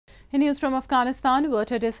In news from Afghanistan,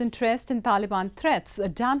 voter disinterest and Taliban threats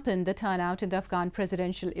dampened the turnout in the Afghan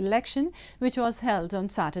presidential election, which was held on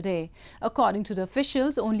Saturday. According to the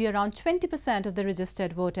officials, only around 20% of the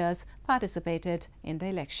registered voters participated in the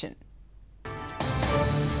election.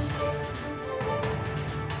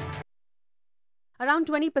 Around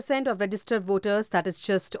 20% of registered voters, that is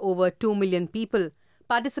just over 2 million people,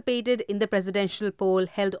 participated in the presidential poll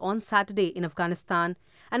held on Saturday in Afghanistan,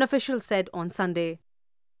 an official said on Sunday.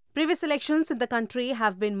 Previous elections in the country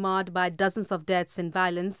have been marred by dozens of deaths and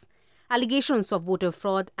violence, allegations of voter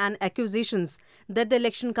fraud and accusations that the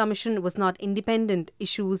Election Commission was not independent,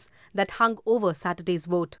 issues that hung over Saturday's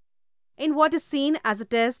vote. In what is seen as a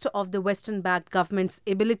test of the Western-backed government's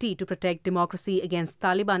ability to protect democracy against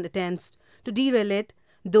Taliban attempts to derail it,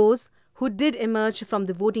 those who did emerge from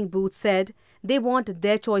the voting booth said they want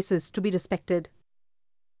their choices to be respected.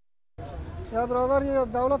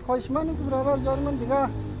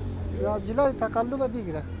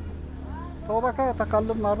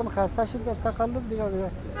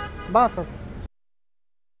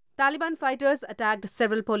 Taliban fighters attacked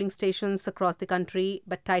several polling stations across the country,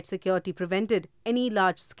 but tight security prevented any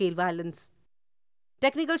large-scale violence.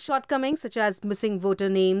 Technical shortcomings such as missing voter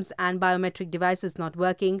names and biometric devices not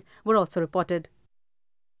working were also reported.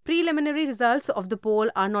 Preliminary results of the poll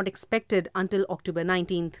are not expected until October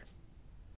 19th.